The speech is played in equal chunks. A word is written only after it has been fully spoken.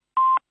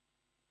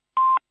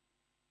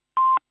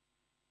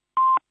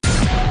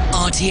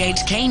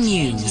RTHK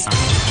News.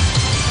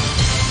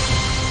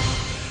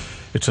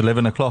 It's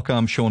 11 o'clock.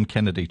 I'm Sean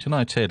Kennedy.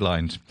 Tonight's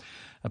headlines.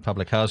 A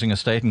public housing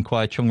estate in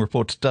Kwai Chung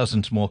reports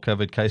dozens more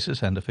COVID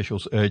cases, and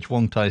officials urge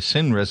Wong Tai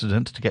Sin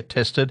residents to get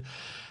tested.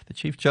 The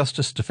Chief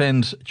Justice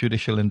defends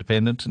judicial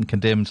independence and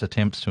condemns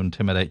attempts to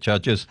intimidate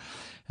judges.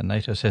 And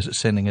NATO says it's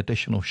sending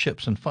additional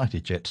ships and fighter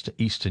jets to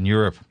Eastern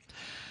Europe.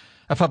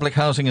 A public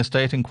housing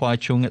estate in Kwai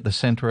Chung at the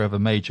centre of a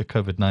major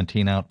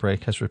COVID-19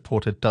 outbreak has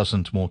reported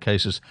dozens more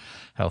cases.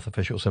 Health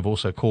officials have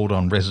also called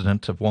on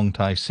residents of Wong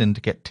Tai Sin to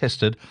get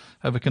tested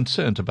over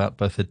concerns about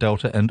both the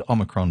Delta and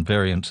Omicron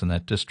variants in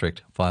that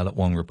district. Violet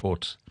Wong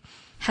reports.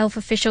 Health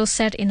officials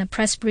said in a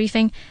press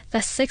briefing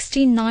that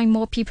 69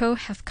 more people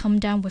have come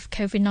down with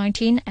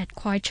COVID-19 at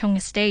Kwai Chung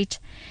Estate.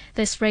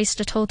 This raised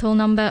the total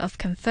number of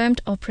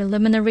confirmed or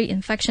preliminary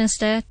infections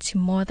there to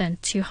more than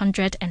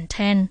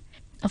 210.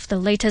 Of the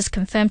latest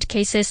confirmed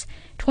cases,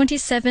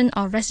 27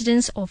 are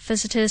residents or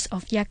visitors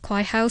of Yak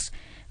Kwai House,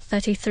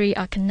 33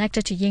 are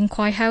connected to Yin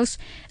Kwai House,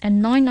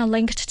 and 9 are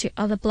linked to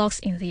other blocks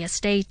in the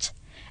estate.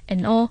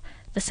 In all,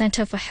 the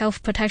Centre for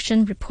Health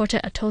Protection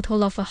reported a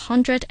total of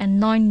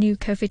 109 new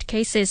COVID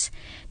cases,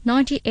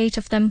 98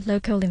 of them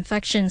local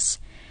infections.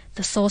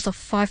 The source of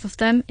 5 of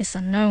them is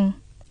unknown.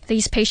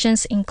 These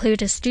patients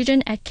include a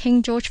student at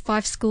King George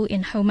V School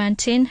in Ho Man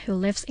Tin who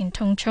lives in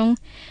Tung Chung,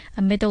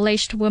 a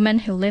middle-aged woman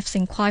who lives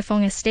in Kwai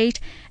Fong Estate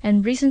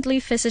and recently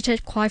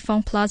visited Kwai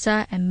Fong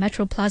Plaza and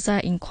Metro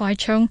Plaza in Kwai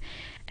Chung,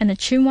 and a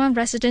Tsuen Wan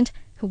resident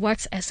who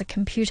works as a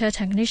computer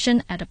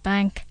technician at a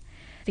bank.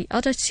 The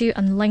other 2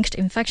 unlinked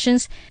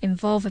infections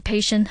involve a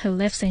patient who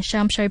lives in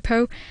Sham Shui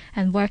Po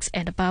and works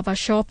at a barber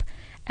shop,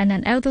 and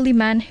an elderly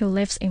man who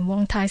lives in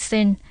Wong Tai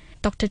Sin.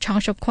 Dr. Chang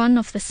Shuk Kwan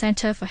of the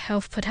Centre for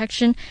Health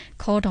Protection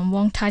called on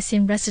Wong Tai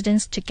Sin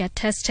residents to get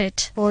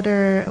tested. For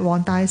the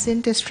Wong Tai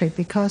Sin district,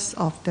 because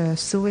of the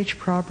sewage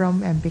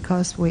problem and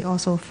because we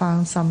also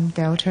found some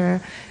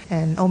Delta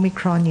and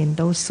Omicron in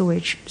those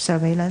sewage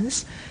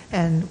surveillance,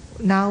 and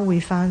now we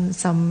found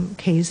some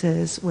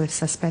cases with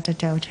suspected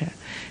Delta.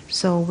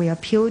 So we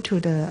appeal to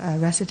the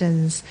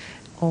residents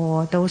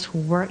or those who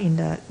work in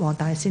the Wong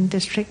Tai Sin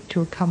district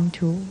to come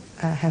to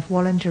have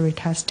voluntary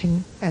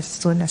testing as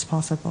soon as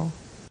possible.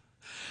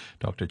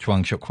 Dr.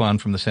 Chuang Shuk Kwan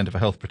from the Centre for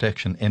Health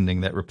Protection, ending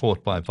that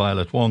report by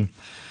Violet Wong.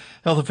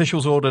 Health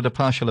officials ordered a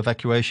partial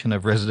evacuation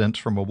of residents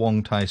from a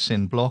Wong Tai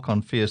Sin block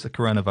on fears the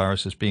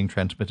coronavirus is being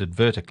transmitted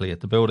vertically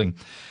at the building.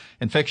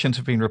 Infections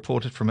have been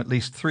reported from at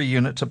least 3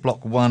 units at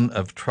Block 1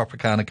 of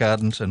Tropicana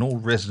Gardens, and all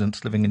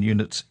residents living in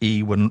Units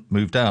E were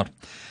moved out.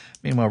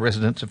 Meanwhile,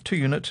 residents of 2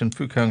 units in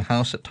Fukong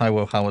House at Tai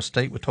Wo Hao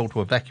Estate were told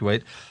to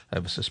evacuate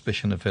over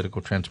suspicion of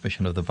vertical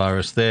transmission of the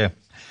virus there.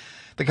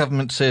 The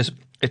government says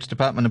its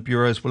department and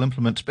bureaus will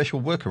implement special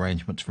work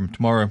arrangements from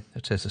tomorrow.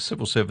 It says the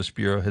Civil Service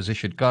Bureau has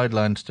issued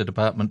guidelines to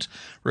departments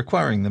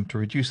requiring them to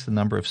reduce the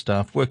number of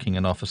staff working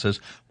in offices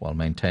while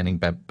maintaining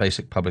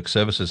basic public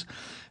services.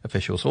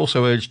 Officials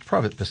also urged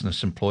private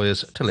business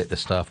employers to let their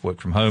staff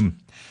work from home.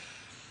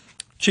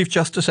 Chief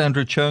Justice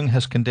Andrew Cheung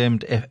has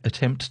condemned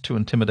attempts to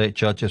intimidate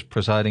judges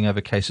presiding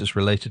over cases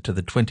related to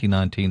the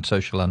 2019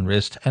 social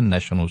unrest and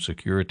national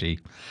security.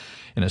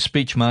 In a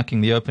speech marking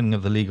the opening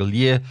of the legal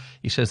year,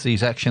 he says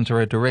these actions are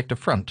a direct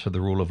affront to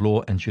the rule of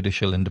law and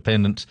judicial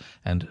independence,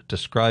 and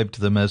described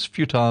them as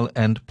futile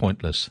and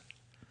pointless.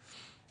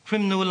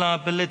 Criminal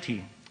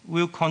liability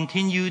will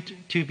continue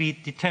to be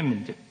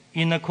determined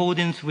in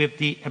accordance with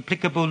the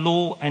applicable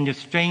law and the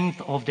strength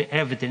of the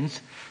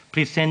evidence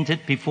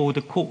presented before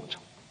the court.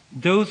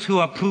 Those who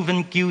are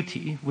proven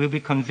guilty will be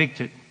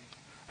convicted,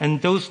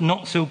 and those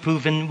not so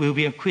proven will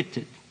be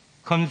acquitted.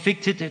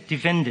 Convicted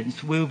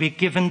defendants will be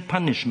given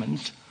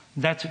punishments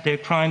that their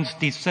crimes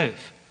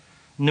deserve,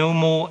 no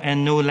more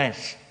and no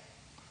less.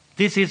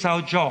 This is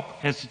our job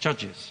as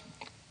judges,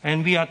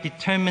 and we are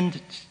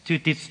determined to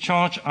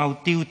discharge our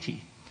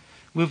duty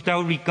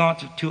without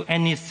regard to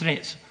any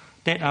threats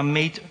that are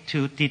made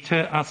to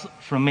deter us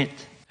from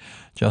it.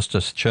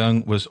 Justice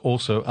Cheung was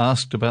also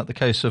asked about the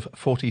case of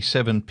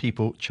 47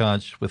 people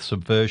charged with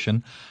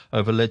subversion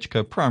over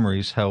LegCo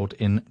primaries held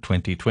in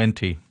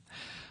 2020.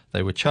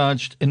 They were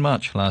charged in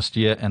March last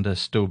year and are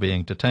still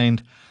being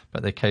detained,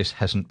 but their case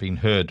hasn't been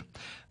heard.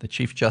 The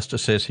Chief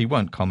Justice says he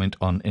won't comment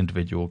on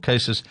individual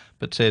cases,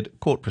 but said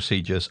court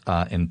procedures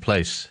are in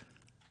place.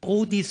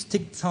 All these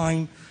take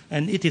time,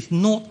 and it is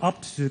not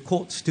up to the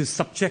courts to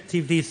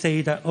subjectively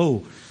say that,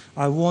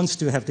 I want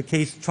to have the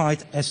case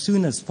tried as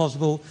soon as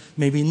possible,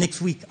 maybe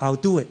next week I'll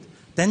do it.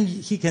 Then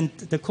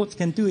the court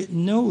can do it.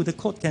 No, the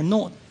court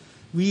cannot.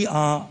 We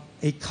are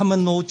a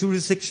common law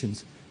jurisdiction.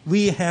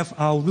 We have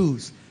our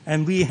rules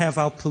and we have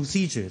our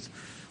procedures.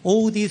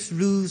 All these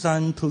rules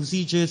and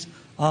procedures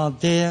are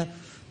there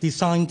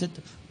designed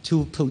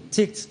to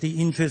protect the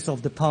interests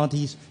of the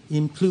parties,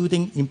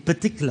 including, in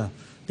particular,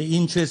 the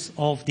interests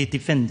of the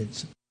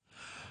defendants.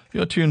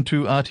 You're tuned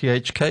to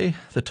RTHK.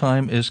 The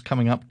time is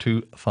coming up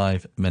to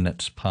 5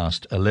 minutes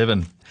past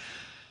 11.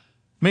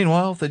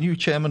 Meanwhile, the new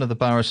chairman of the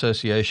Bar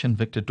Association,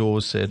 Victor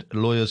Dawes, said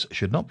lawyers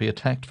should not be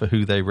attacked for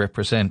who they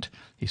represent.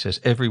 He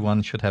says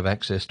everyone should have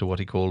access to what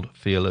he called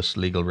fearless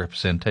legal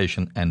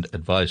representation and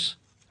advice.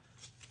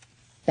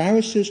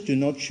 Barristers do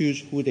not choose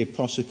who they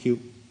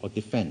prosecute or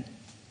defend,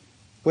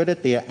 whether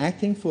they are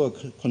acting for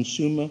a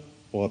consumer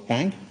or a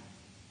bank,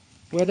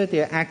 whether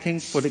they are acting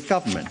for the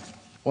government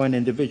or an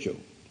individual.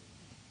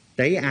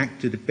 They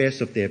act to the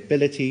best of their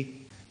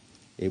ability.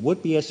 It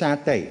would be a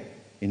sad day,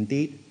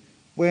 indeed,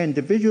 where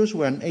individuals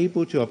were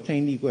unable to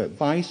obtain legal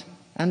advice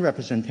and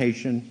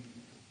representation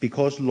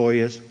because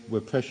lawyers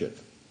were pressured,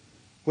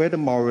 whether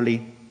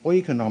morally or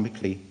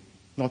economically,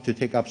 not to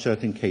take up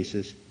certain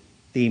cases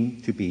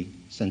deemed to be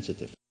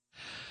sensitive.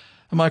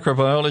 A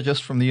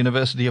microbiologist from the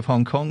University of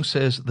Hong Kong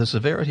says the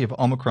severity of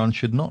Omicron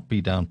should not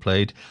be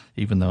downplayed,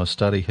 even though a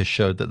study has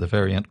showed that the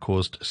variant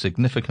caused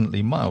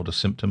significantly milder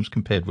symptoms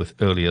compared with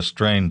earlier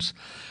strains.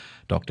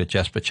 Dr.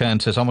 Jasper Chan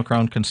says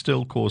Omicron can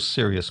still cause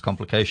serious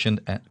complications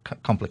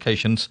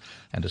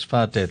and is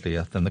far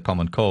deadlier than the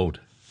common cold.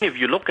 If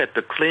you look at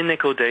the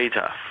clinical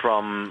data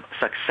from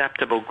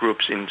susceptible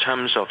groups in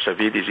terms of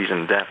severe disease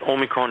and death,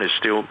 Omicron is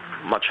still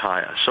much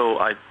higher. So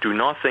I do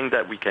not think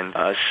that we can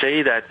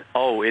say that,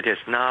 it has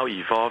now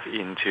evolved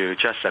into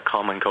just a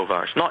common cold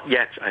virus. Not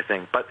yet, I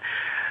think. But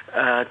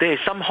there is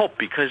some hope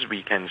because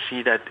we can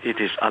see that it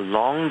is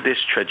along this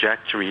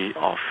trajectory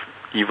of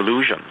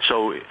evolution.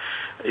 So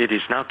it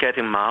is now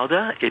getting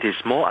milder. It is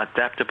more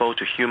adaptable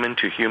to human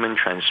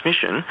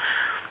transmission.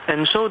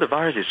 And so the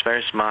virus is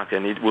very smart,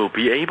 and it will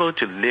be able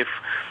to live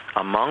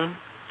among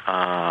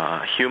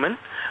human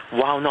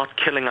while not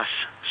killing us.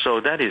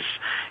 So that is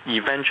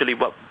eventually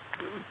what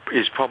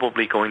is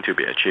probably going to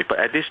be achieved. But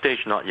at this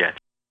stage, not yet.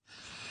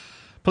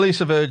 Police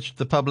have urged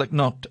the public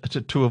not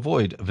to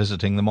avoid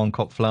visiting the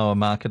Mongkok Flower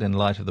Market in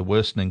light of the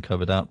worsening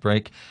COVID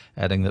outbreak,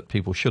 adding that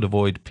people should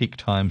avoid peak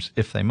times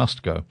if they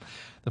must go.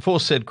 The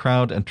force said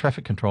crowd and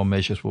traffic control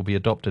measures will be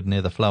adopted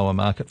near the flower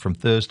market from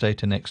Thursday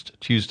to next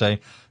Tuesday,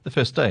 the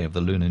first day of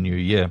the Lunar New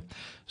Year.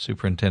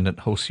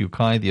 Superintendent Ho Siu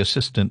Kai, the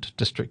Assistant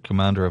District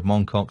Commander of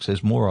Mongkok,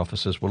 says more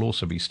officers will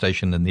also be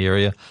stationed in the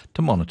area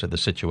to monitor the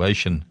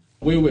situation.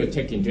 We will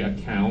take into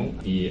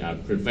account the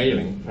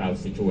prevailing crowd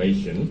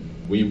situation.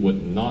 We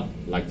would not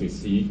like to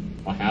see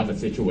or have a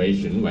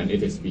situation when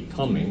it is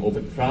becoming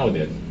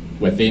overcrowded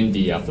within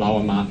the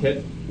flower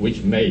market,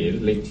 which may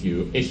lead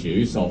to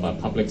issues of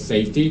public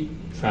safety,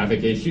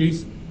 traffic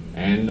issues,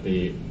 and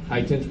the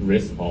heightened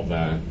risk of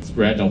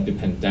spread of the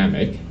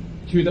pandemic.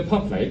 To the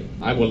public,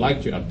 I would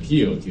like to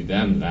appeal to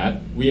them that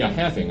we are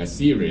having a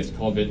serious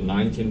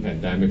COVID-19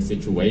 pandemic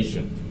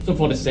situation. So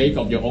for the sake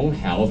of your own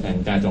health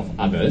and that of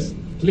others,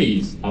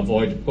 please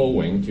avoid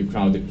going to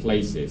crowded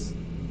places.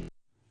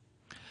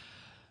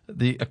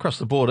 Across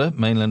the border,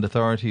 mainland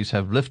authorities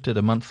have lifted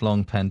a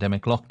month-long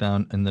pandemic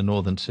lockdown in the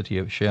northern city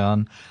of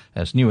Xi'an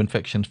as new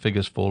infections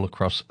figures fall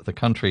across the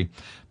country.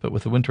 But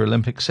with the Winter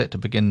Olympics set to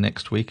begin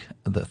next week,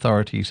 the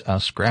authorities are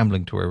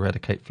scrambling to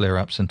eradicate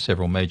flare-ups in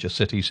several major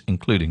cities,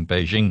 including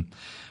Beijing.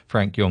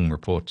 Frank Yong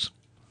reports.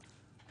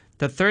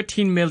 The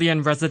 13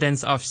 million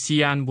residents of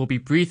Xi'an will be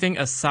breathing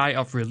a sigh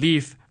of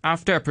relief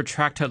after a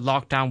protracted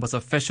lockdown was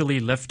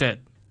officially lifted.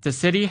 The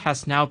city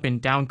has now been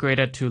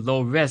downgraded to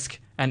low risk,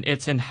 and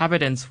its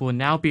inhabitants will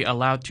now be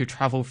allowed to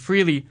travel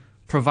freely,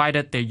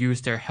 provided they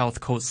use their health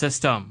code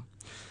system.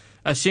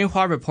 A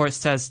Xinhua report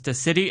says the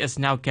city is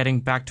now getting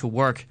back to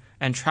work,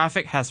 and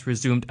traffic has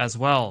resumed as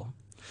well.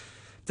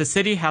 The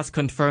city has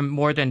confirmed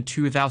more than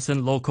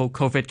 2,000 local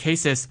COVID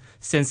cases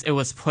since it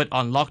was put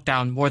on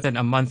lockdown more than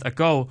a month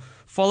ago,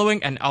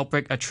 following an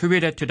outbreak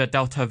attributed to the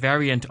Delta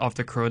variant of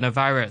the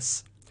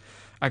coronavirus.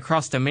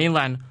 Across the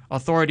mainland,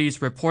 authorities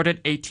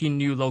reported 18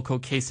 new local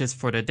cases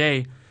for the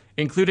day,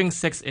 including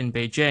 6 in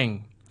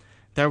Beijing.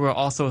 There were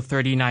also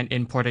 39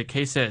 imported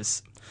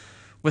cases.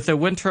 With the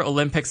Winter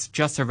Olympics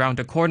just around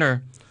the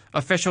corner,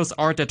 officials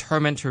are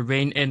determined to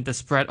rein in the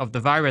spread of the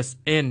virus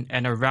in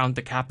and around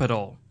the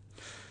capital.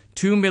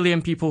 2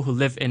 million people who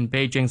live in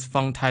Beijing's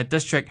Fengtai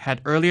district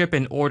had earlier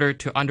been ordered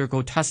to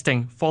undergo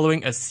testing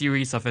following a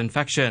series of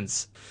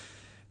infections.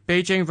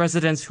 Beijing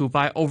residents who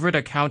buy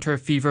over-the-counter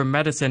fever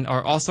medicine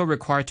are also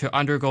required to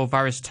undergo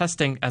virus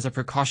testing as a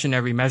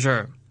precautionary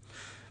measure.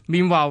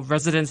 Meanwhile,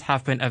 residents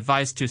have been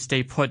advised to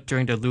stay put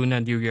during the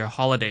Lunar New Year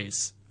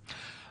holidays.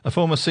 A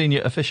former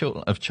senior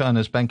official of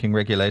China's banking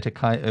regulator,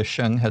 Cai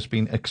Er-sheng, has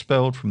been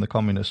expelled from the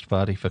Communist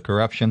Party for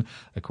corruption,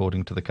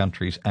 according to the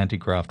country's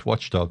anti-graft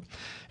watchdog.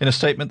 In a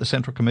statement, the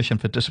Central Commission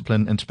for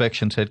Discipline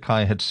Inspection said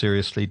Cai had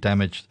seriously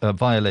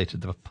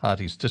violated the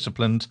party's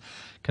disciplines,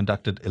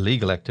 conducted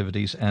illegal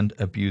activities and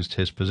abused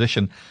his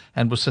position,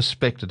 and was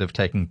suspected of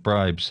taking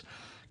bribes.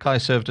 Cai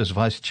served as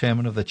vice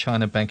chairman of the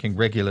China Banking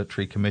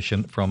Regulatory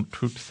Commission from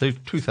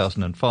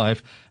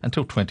 2005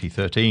 until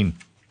 2013.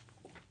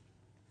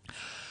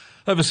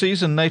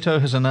 Overseas, and NATO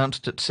has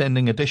announced it's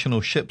sending additional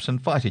ships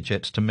and fighter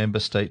jets to member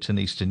states in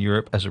Eastern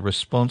Europe as a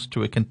response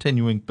to a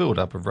continuing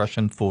build-up of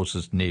Russian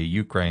forces near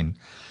Ukraine.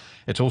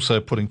 It's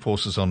also putting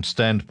forces on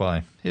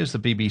standby. Here's the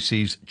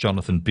BBC's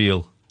Jonathan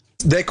Beale.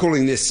 They're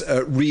calling this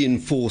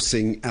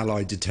reinforcing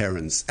Allied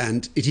deterrence,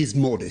 and it is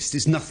modest.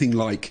 It's nothing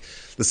like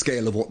the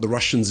scale of what the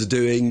Russians are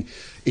doing.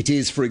 It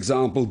is, for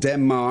example,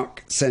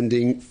 Denmark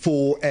sending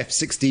 4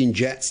 F-16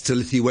 jets to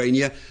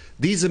Lithuania.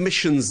 These are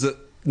missions that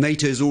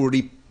NATO's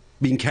already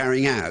been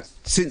carrying out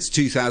since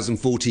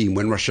 2014,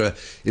 when Russia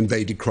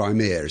invaded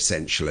Crimea,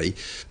 essentially.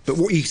 But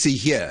what you see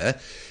here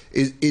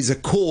is a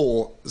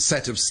core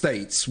set of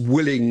states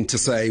willing to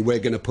say we're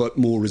going to put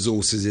more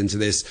resources into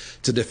this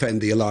to defend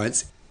the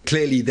alliance.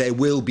 Clearly, there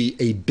will be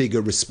a bigger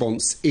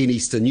response in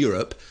Eastern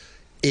Europe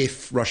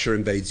if Russia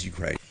invades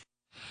Ukraine.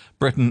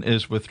 Britain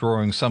is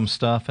withdrawing some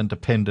staff and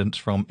dependents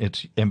from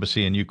its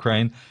embassy in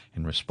Ukraine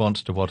in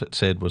response to what it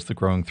said was the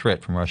growing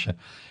threat from Russia.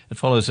 It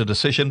follows a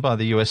decision by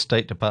the US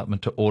State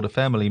Department to order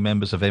family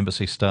members of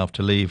embassy staff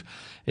to leave.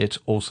 It's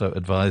also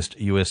advised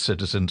US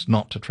citizens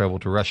not to travel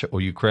to Russia or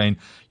Ukraine.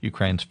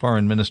 Ukraine's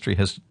foreign ministry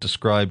has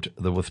described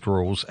the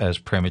withdrawals as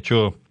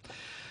premature.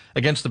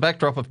 Against the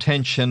backdrop of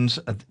tensions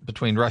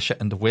between Russia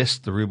and the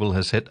West, the ruble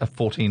has hit a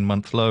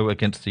 14-month low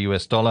against the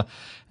US dollar,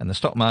 and the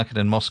stock market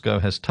in Moscow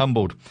has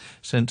tumbled.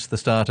 Since the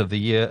start of the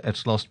year,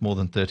 it's lost more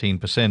than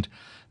 13%.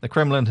 The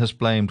Kremlin has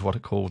blamed what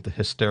it called the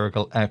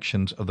hysterical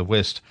actions of the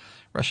West.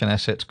 Russian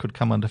assets could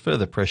come under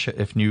further pressure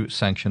if new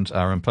sanctions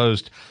are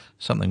imposed,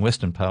 something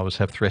Western powers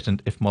have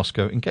threatened if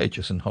Moscow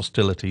engages in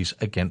hostilities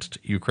against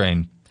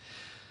Ukraine.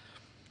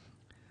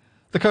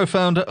 The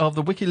co-founder of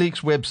the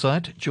WikiLeaks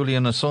website,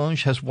 Julian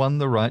Assange, has won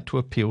the right to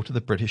appeal to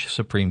the British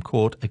Supreme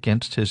Court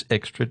against his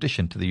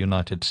extradition to the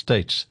United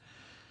States.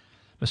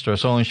 Mr.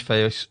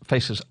 Assange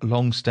faces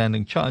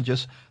long-standing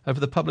charges over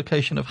the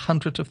publication of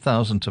hundreds of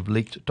thousands of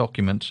leaked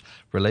documents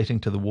relating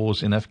to the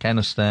wars in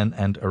Afghanistan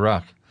and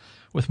Iraq.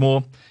 With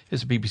more,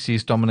 here's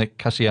BBC's Dominic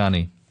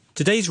Cassiani.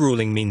 Today's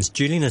ruling means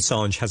Julian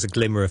Assange has a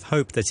glimmer of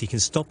hope that he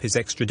can stop his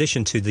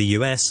extradition to the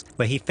US,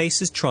 where he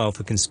faces trial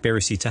for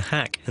conspiracy to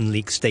hack and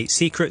leak state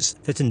secrets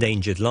that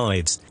endangered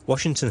lives.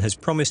 Washington has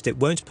promised it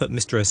won't put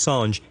Mr.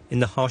 Assange in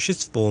the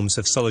harshest forms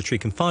of solitary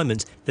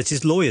confinement that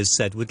his lawyers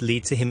said would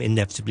lead to him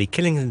inevitably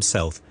killing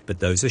himself. But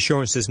those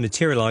assurances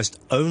materialised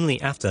only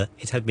after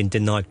it had been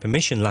denied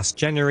permission last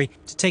January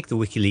to take the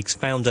WikiLeaks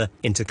founder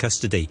into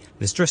custody.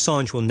 Mr.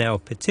 Assange will now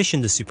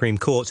petition the Supreme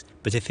Court,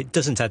 but if it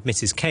doesn't admit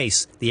his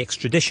case, the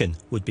extradition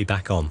would be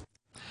back on.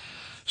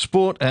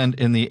 Sport, and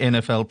in the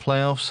NFL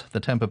playoffs, the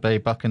Tampa Bay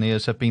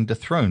Buccaneers have been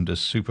dethroned as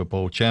Super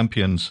Bowl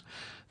champions.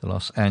 The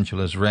Los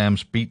Angeles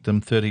Rams beat them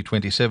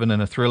 30-27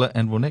 in a thriller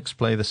and will next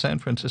play the San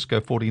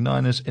Francisco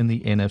 49ers in the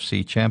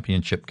NFC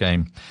Championship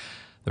game.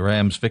 The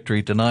Rams'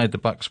 victory denied the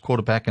Bucs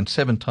quarterback and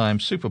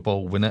 7-time Super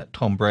Bowl winner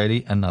Tom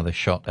Brady another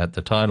shot at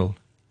the title.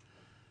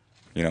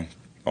 You know,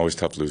 always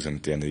tough losing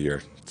at the end of the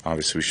year.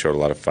 Obviously, we showed a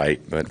lot of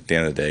fight, but at the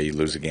end of the day, you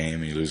lose a game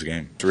and you lose a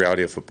game. It's the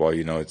reality of football.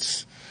 You know,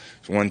 it's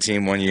one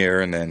team, 1 year,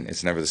 and then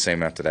it's never the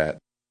same after that.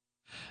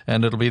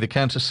 And it'll be the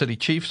Kansas City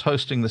Chiefs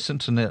hosting the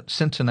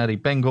Cincinnati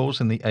Bengals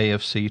in the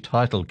AFC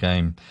title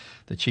game.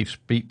 The Chiefs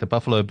beat the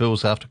Buffalo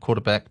Bills after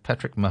quarterback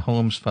Patrick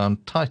Mahomes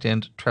found tight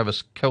end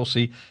Travis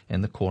Kelce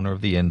in the corner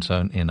of the end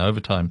zone in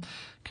overtime.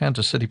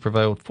 Kansas City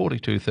prevailed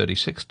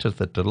 42-36 to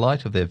the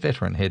delight of their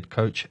veteran head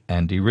coach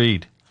Andy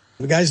Reid.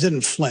 The guys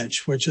didn't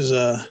flinch, which is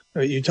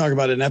you talk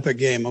about an epic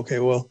game. Okay,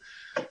 well,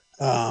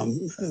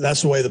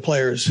 that's the way the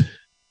players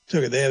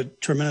took it. They had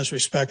tremendous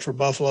respect for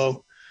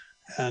Buffalo,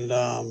 and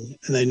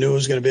they knew it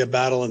was going to be a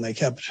battle, and they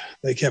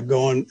kept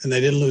going, and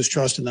they didn't lose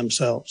trust in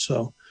themselves.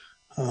 So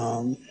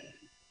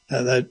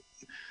that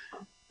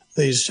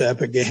these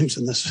epic games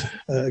in this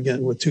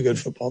again with two good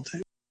football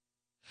teams.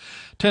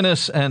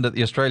 Tennis, and at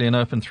the Australian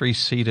Open,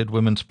 3-seeded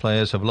women's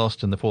players have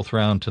lost in the fourth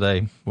round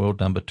today. World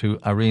number 2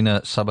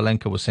 Aryna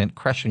Sabalenka was sent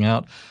crashing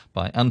out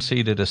by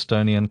unseeded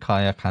Estonian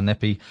Kaia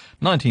Kanepi.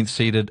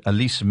 19th-seeded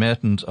Elise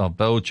Mertens of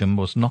Belgium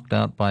was knocked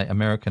out by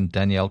American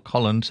Danielle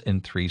Collins in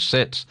 3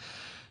 sets.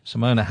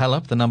 Simona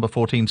Halep, the number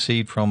 14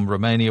 seed from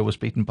Romania, was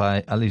beaten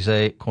by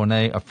Alizé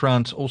Cornet of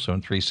France, also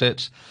in 3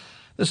 sets.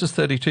 This is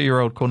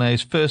 32-year-old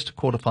Cornet's first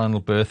quarter-final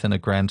berth in a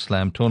Grand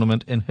Slam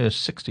tournament in her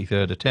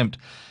 63rd attempt.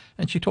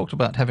 And she talked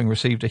about having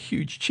received a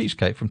huge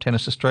cheesecake from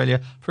Tennis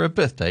Australia for her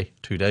birthday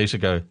 2 days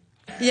ago.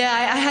 Yeah,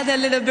 I had a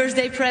little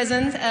birthday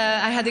present.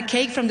 I had a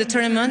cake from the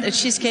tournament. A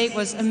cheesecake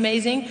was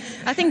amazing.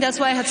 I think that's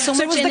why I had so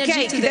much energy today. So it was the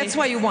cake. Today. That's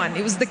why you won.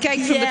 It was the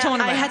cake from the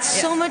tournament. I had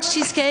so much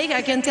cheesecake.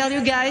 I can tell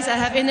you guys, I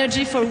have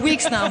energy for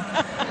weeks now.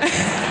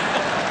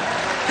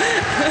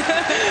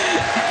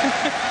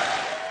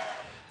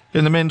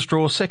 In the men's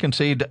draw, second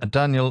seed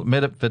Daniil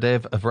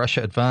Medvedev of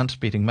Russia advanced,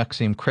 beating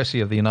Maxime Cressy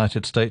of the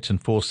United States in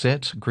 4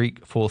 sets.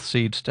 Greek fourth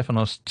seed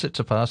Stefanos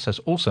Tsitsipas has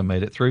also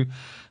made it through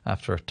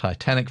after a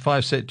titanic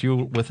 5-set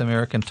duel with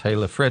American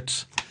Taylor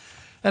Fritz.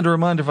 And a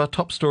reminder of our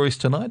top stories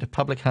tonight. A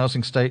public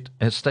housing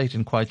estate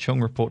in Kwai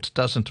Chung reports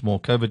dozens more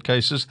COVID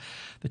cases.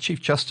 The Chief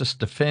Justice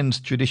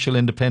defends judicial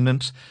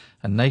independence,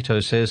 and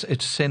NATO says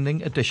it's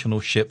sending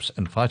additional ships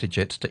and fighter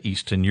jets to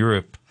Eastern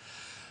Europe.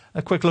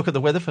 A quick look at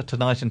the weather for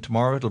tonight and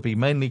tomorrow. It'll be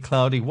mainly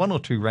cloudy, 1 or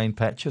 2 rain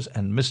patches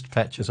and mist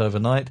patches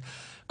overnight.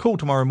 Cool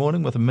tomorrow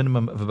morning with a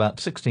minimum of about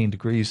 16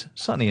 degrees,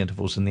 sunny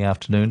intervals in the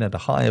afternoon and a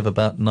high of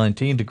about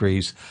 19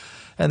 degrees.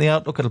 And the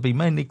outlook, it'll be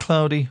mainly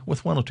cloudy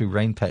with 1 or 2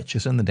 rain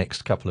patches in the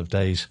next couple of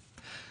days.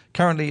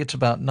 Currently it's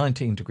about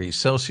 19 degrees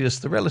Celsius.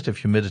 The relative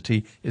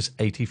humidity is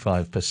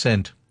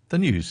 85%. The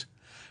news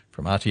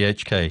from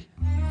RTHK.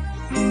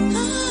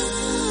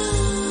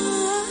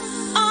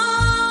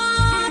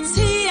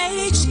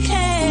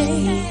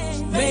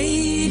 RTHK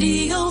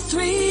Radio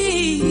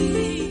 3.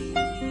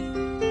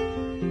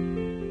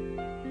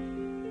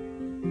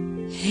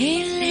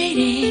 Hey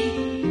lady,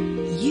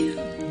 you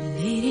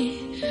lady,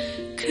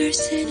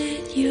 cursing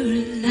at your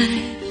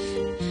life.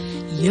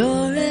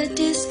 You're a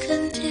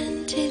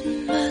discontented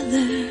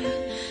mother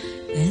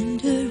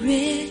and a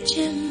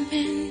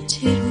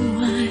regimented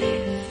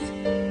wife.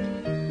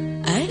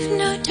 I've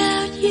no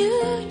doubt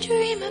you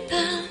dream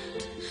about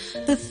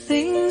the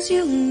things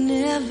you'll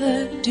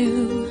never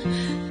do,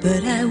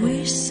 but I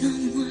wish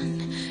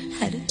someone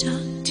had to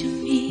talk to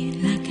me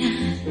like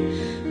I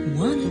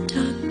wanna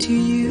talk to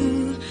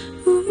you.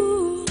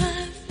 Ooh,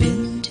 I've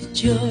been to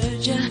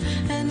Georgia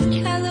and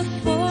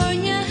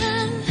California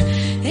and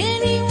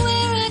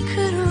anywhere I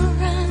could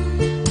run.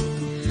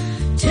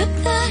 Took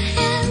the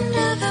hand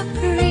of a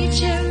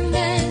preacher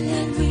man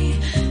and we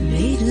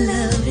made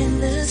love in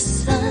the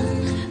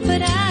sun.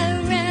 But I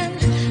ran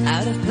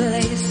out of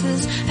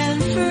places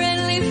and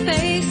friendly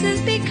faces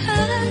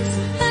because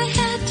I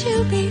had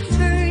to be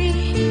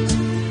free.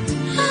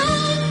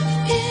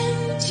 I've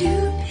been to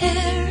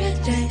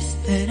paradise,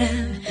 but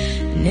I've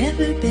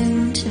never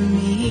been to me.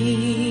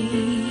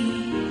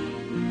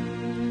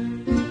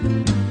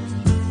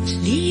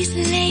 Please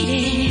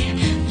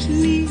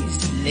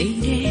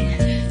lady,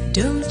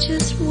 don't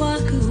just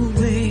walk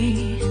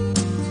away,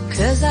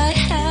 'cause I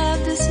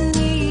have this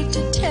need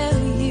to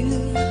tell you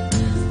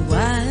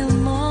why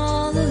I'm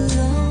all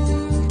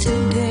alone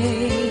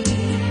today.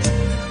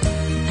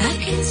 I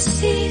can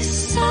see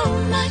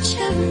so much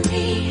of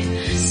me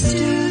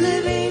still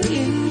living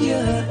in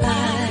your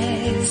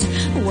eyes.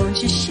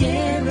 Won't you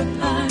share a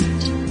part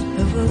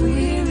of a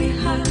weary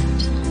heart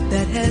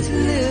that has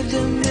lived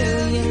a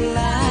million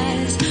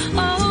lives?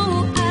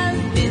 Oh,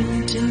 I've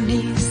been to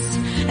Nice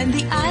and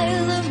the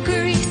Isle of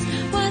Greece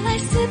while I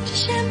sipped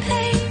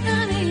champagne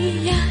on a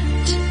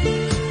yacht.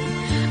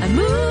 I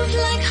moved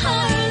like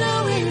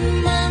Harlow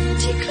in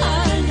Monte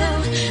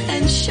Carlo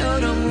and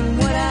showed them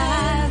what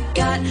I've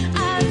got.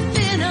 I've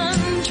been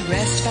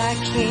undressed by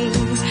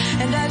kings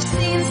and I've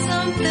seen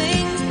some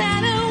things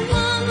that a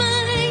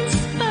woman ain't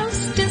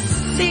supposed to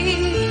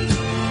see.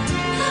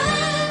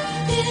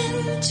 I've been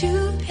to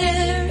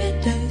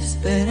paradise,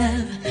 but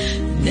I've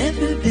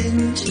never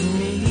been to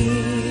me.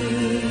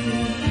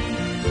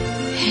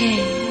 Hey,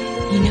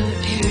 you know what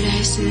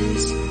paradise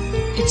is?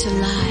 It's a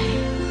lie,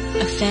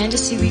 a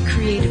fantasy we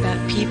create about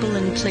people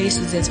and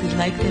places as we'd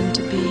like them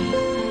to be.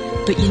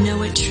 But you know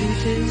what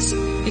truth is?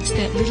 It's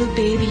that little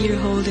baby you're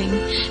holding,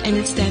 and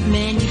it's that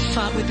man you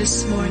fought with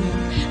this morning,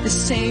 the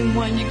same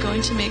one you're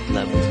going to make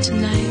love with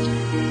tonight.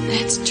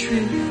 That's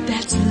truth,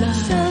 that's love.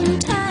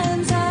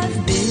 Sometimes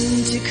I've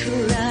been to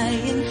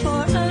crying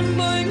for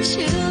unborn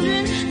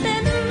children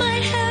that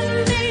might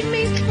have made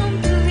me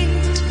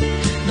complete.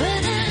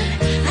 But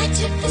I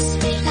took the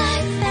sweet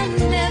life and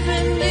never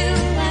knew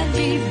I'd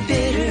be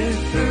bitter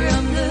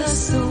from the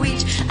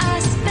sweet. I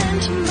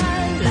spent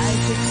my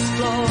life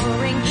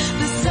exploring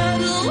the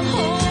subtle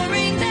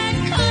whoring that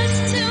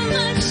costs too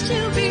much to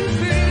be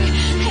free.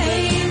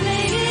 Hey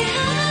lady,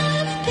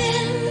 I've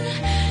been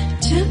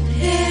to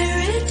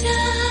paradise,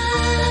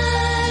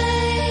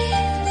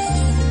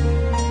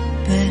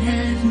 but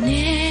I've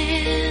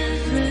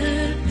never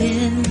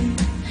been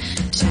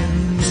to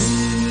me.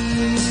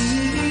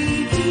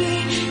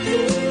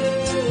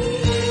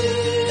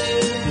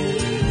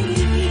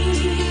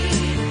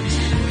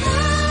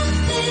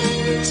 I've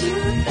been to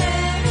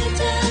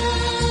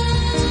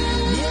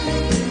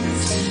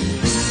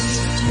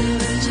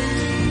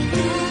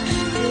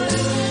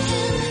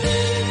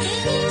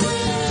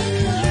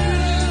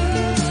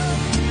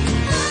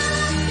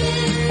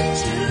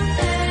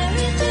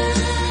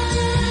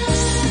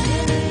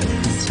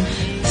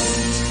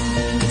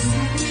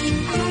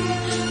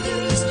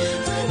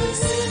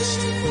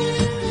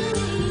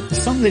The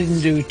song that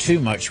didn't do too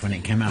much when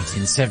it came out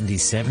in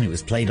 77. It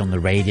was played on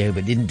the radio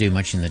but didn't do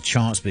much in the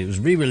charts, but it was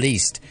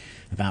re-released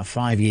about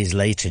 5 years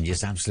later and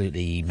just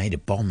absolutely made a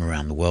bomb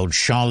around the world.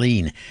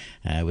 Charlene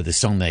with a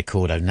song there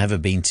called I've Never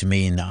Been to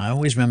Me, and I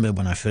always remember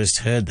when I first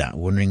heard that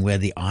wondering where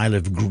the Isle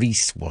of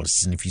Greece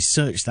was, and if you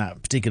search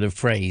that particular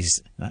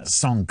phrase, that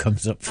song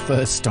comes up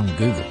first on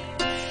Google.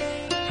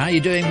 How are you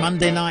doing?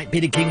 Monday night,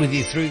 Peter King with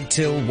you through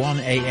till 1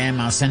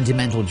 a.m. Our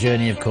sentimental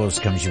journey, of course,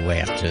 comes your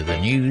way after the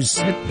news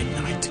at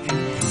midnight.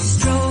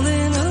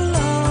 Strolling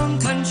along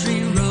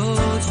country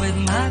roads with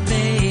my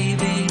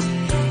baby,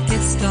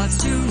 it starts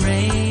to